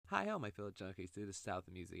Hi, all my fellow junkies. This is South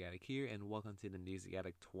Music Addict here, and welcome to the Music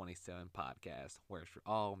Addict 27 podcast, where it's for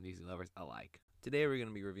all music lovers alike. Today, we're going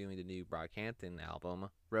to be reviewing the new Brockhampton album,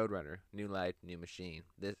 Roadrunner New Light, New Machine.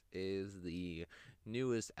 This is the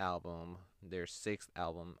newest album, their sixth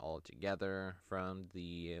album altogether, from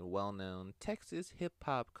the well known Texas hip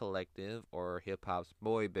hop collective or hip hop's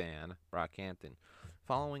boy band, Brockhampton.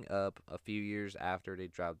 Following up a few years after they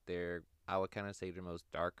dropped their I would kind of say their most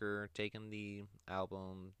darker take on the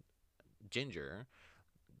album Ginger,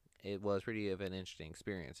 it was pretty of an interesting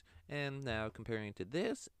experience. And now comparing to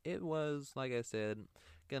this, it was, like I said,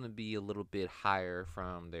 gonna be a little bit higher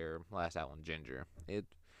from their last album, Ginger. It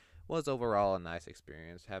was overall a nice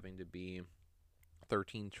experience, having to be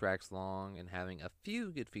 13 tracks long and having a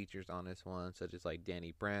few good features on this one, such as like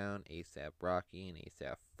Danny Brown, ASAP Rocky, and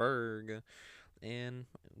ASAP Ferg, and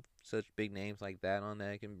such big names like that on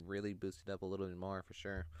that can really boost it up a little bit more for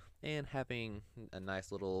sure. And having a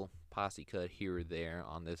nice little posse cut here or there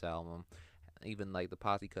on this album, even like the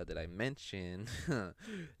posse cut that I mentioned,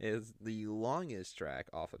 is the longest track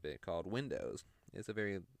off of it called Windows. It's a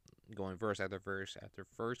very going verse after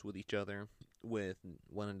verse with each other with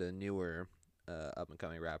one of the newer up and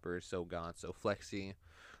coming rappers, So Gone, So Flexy.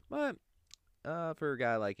 But for a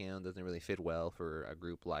guy like him, doesn't really fit well for a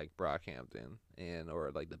group like Brockhampton and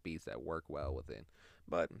or like the beats that work well with it.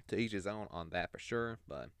 But to each his own on that for sure.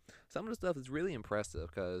 But some of the stuff is really impressive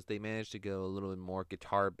because they managed to go a little bit more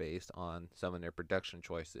guitar based on some of their production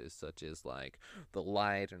choices, such as like The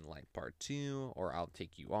Light and like Part 2, or I'll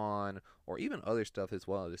Take You On, or even other stuff as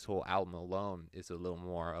well. This whole album alone is a little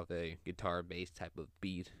more of a guitar based type of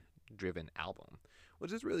beat driven album,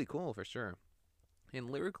 which is really cool for sure. And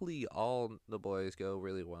lyrically, all the boys go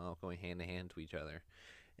really well, going hand in hand to each other.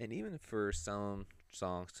 And even for some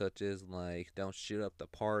songs, such as like Don't Shoot Up the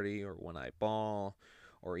Party or When I Ball,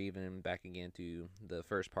 or even back again to the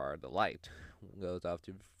first part, The Light, goes off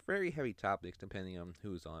to very heavy topics depending on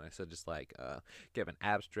who's on it, such as like Kevin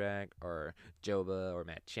Abstract or Joba or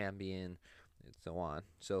Matt Champion, and so on,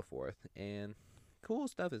 so forth. And cool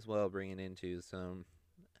stuff as well, bringing into some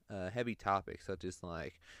heavy topics such as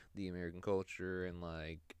like the American culture and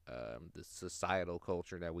like the societal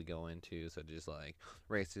culture that we go into, such as like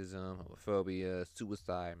racism, homophobia,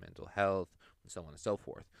 suicide, mental health, and so on and so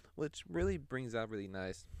forth, which really brings out really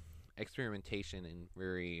nice experimentation and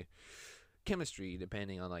very chemistry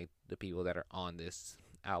depending on like the people that are on this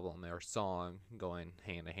album or song going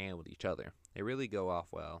hand in hand with each other. They really go off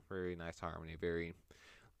well. Very nice harmony,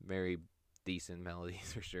 very decent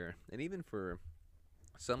melodies for sure. And even for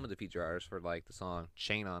some of the feature artists for like the song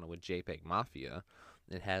Chain On with JPEG Mafia,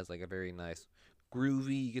 it has like a very nice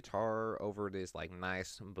groovy guitar over this like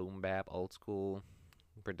nice boom bap old school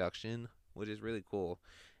production, which is really cool.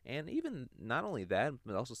 And even not only that,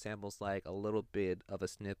 but also samples like a little bit of a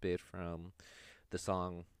snippet from the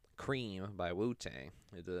song Cream by Wu Tang.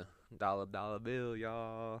 It's a dollar bill,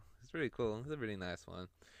 y'all. It's really cool. It's a really nice one.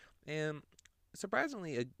 And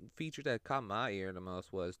surprisingly, a feature that caught my ear the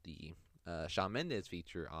most was the Shawn Mendes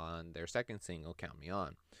feature on their second single, Count Me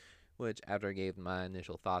On, which, after I gave my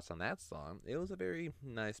initial thoughts on that song, it was a very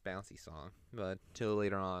nice, bouncy song. But till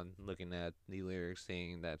later on, looking at the lyrics,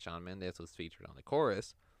 seeing that Shawn Mendes was featured on the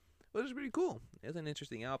chorus, which is pretty cool. It's an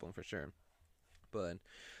interesting album for sure. But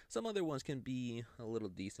some other ones can be a little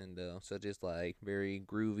decent though, such as like very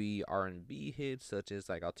groovy R&B hits, such as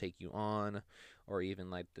like I'll Take You On, or even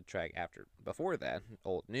like the track after before that,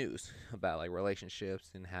 Old News, about like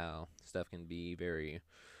relationships and how stuff can be very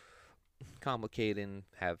complicated and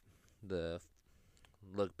have the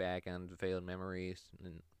look back on the failed memories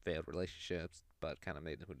and failed relationships, but kind of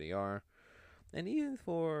made them who they are. And even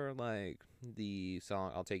for like the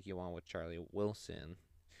song I'll Take You On with Charlie Wilson,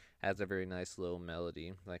 has a very nice little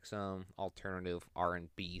melody, like some alternative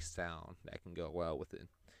R&B sound that can go well with it.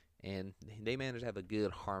 And they managed to have a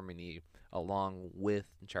good harmony along with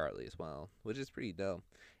Charlie as well, which is pretty dope.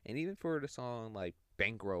 And even for the song like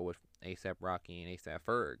Bankroll with ASAP Rocky and ASAP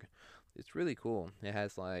Ferg, it's really cool. It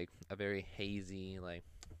has like a very hazy, like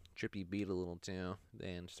trippy beat a little too.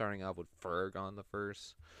 And starting off with Ferg on the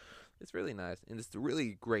verse, it's really nice, and it's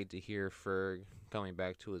really great to hear Ferg coming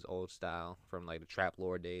back to his old style from like the Trap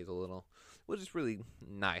Lord days a little, which is really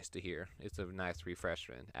nice to hear. It's a nice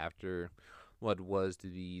refreshment after what was to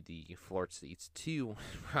be the Floor Seats 2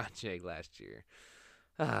 project last year.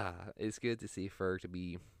 It's good to see Ferg to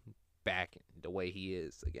be back the way he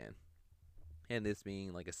is again. And this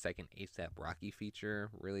being like a second ASAP Rocky feature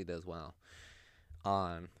really does well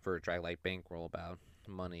on for a track like Bankroll about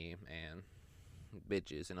money and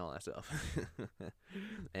bitches and all that stuff.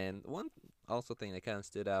 And one also thing that kind of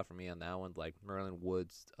stood out for me on that one, like Merlin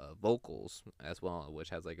Wood's vocals as well, which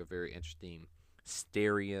has like a very interesting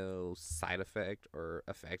stereo side effect or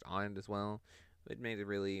effect on it as well. It made it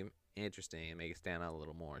really interesting and make it stand out a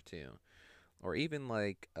little more too. Or even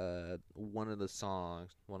like one of the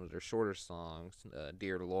songs, one of their shorter songs,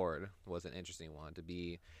 "Dear Lord," was an interesting one to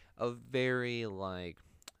be a very like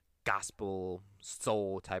gospel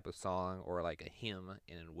soul type of song, or like a hymn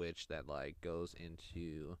in which that like goes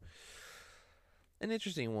into an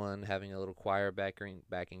interesting one, having a little choir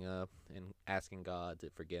backing up and asking God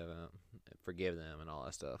to forgive them and all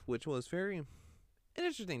that stuff, which was very an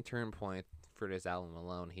interesting turn point for this album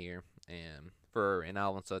alone here, and for an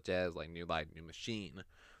album such as like New Light, New Machine,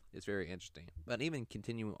 it's very interesting. But even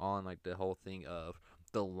continuing on like the whole thing of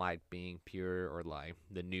the light being pure, or like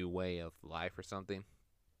the new way of life or something,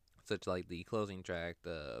 such like the closing track,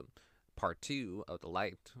 the part two of the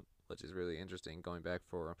light, which is really interesting, going back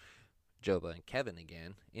for Joba and Kevin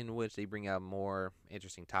again, in which they bring out more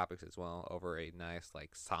interesting topics as well over a nice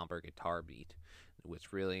like somber guitar beat,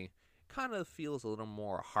 which really kind of feels a little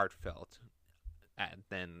more heartfelt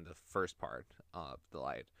than the first part of the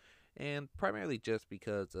light. And primarily just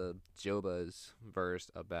because of Joba's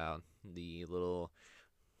verse about the little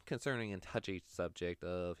concerning and touchy subject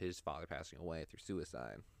of his father passing away through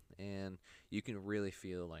suicide. And you can really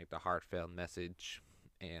feel like the heartfelt message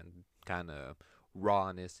and kind of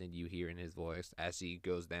rawness and you hear in his voice as he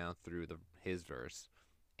goes down through his verse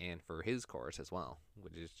and for his chorus as well,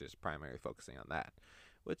 which is just primarily focusing on that,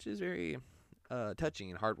 which is very touching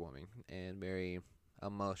and heartwarming and very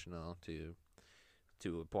emotional to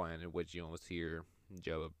a point in which you almost hear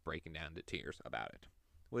Joe breaking down to tears about it,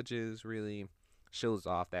 which is really shows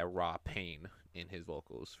off that raw pain in his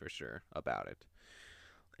vocals for sure about it.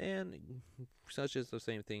 And such as the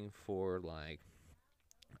same thing for like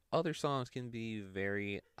other songs can be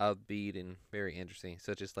very upbeat and very interesting,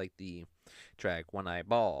 such as like the track One Eye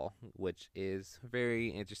Ball, which is very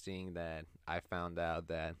interesting that I found out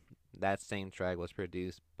that that same track was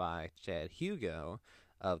produced by Chad Hugo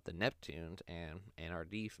of the Neptunes and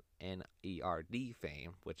NERD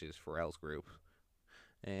fame, which is Pharrell's group.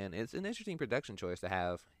 And it's an interesting production choice to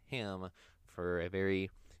have him for a very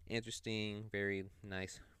interesting, very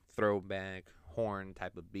nice throwback horn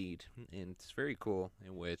type of beat, and it's very cool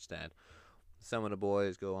in which that some of the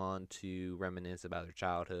boys go on to reminisce about their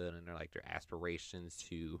childhood and their aspirations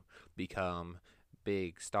to become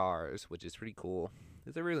big stars, which is pretty cool.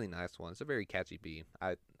 It's a really nice one. It's a very catchy beat.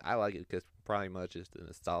 I like it because probably much is the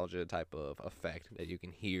nostalgia type of effect that you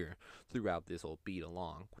can hear throughout this whole beat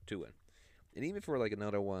along to it. And even for like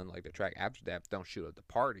another one, like the track after that, "Don't Shoot Up the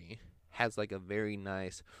Party," has like a very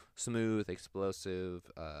nice, smooth,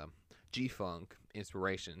 explosive G-funk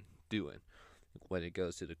inspiration doing when it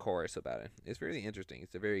goes to the chorus about it. It's really interesting.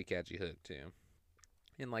 It's a very catchy hook too.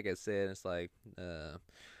 And like I said, it's like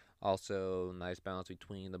also nice balance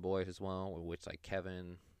between the boys as well, which like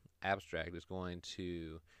Kevin Abstract is going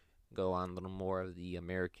to go on a little more of the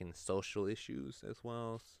American social issues as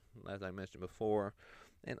well, as I mentioned before.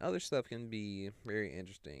 And other stuff can be very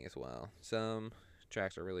interesting as well. Some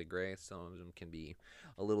tracks are really great. Some of them can be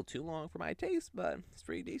a little too long for my taste, but it's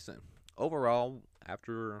pretty decent. Overall,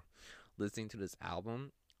 after listening to this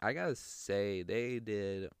album, I gotta say they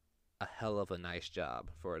did a hell of a nice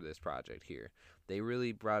job for this project here. They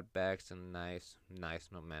really brought back some nice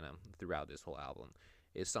momentum throughout this whole album.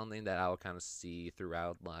 It's something that I would kind of see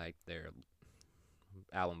throughout like their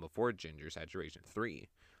album before Ginger, Saturation 3,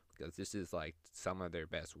 because this is like some of their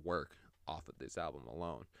best work off of this album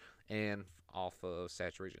alone, and off of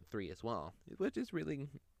Saturation 3 as well, which is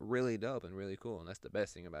really dope and really cool, and that's the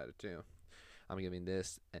best thing about it too. I'm giving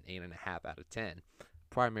this an 8.5 out of 10,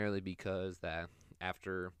 primarily because that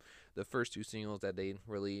after the first two singles that they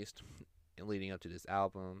released and leading up to this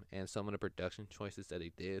album, and some of the production choices that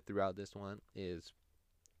they did throughout this one is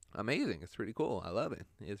amazing. It's pretty cool. I love it.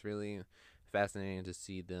 It's really fascinating to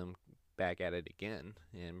see them back at it again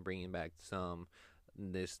and bringing back some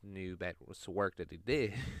this new work that they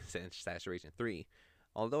did since Saturation 3.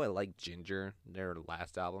 Although I like Ginger, their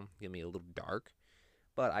last album, get me a little dark,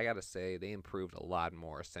 but I gotta say they improved a lot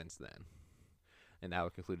more since then. And that will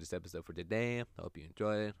conclude this episode for today. I hope you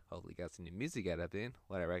enjoyed it. Hopefully you got some new music out of it.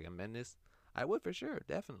 Would I recommend this? I would for sure,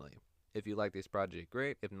 definitely. If you like this project,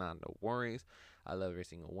 great. If not, no worries. I love every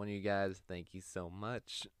single one of you guys. Thank you so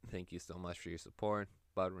much. Thank you so much for your support.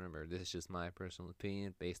 But remember, this is just my personal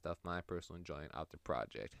opinion based off my personal enjoyment of the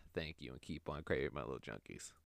project. Thank you, and keep on creating, my little junkies.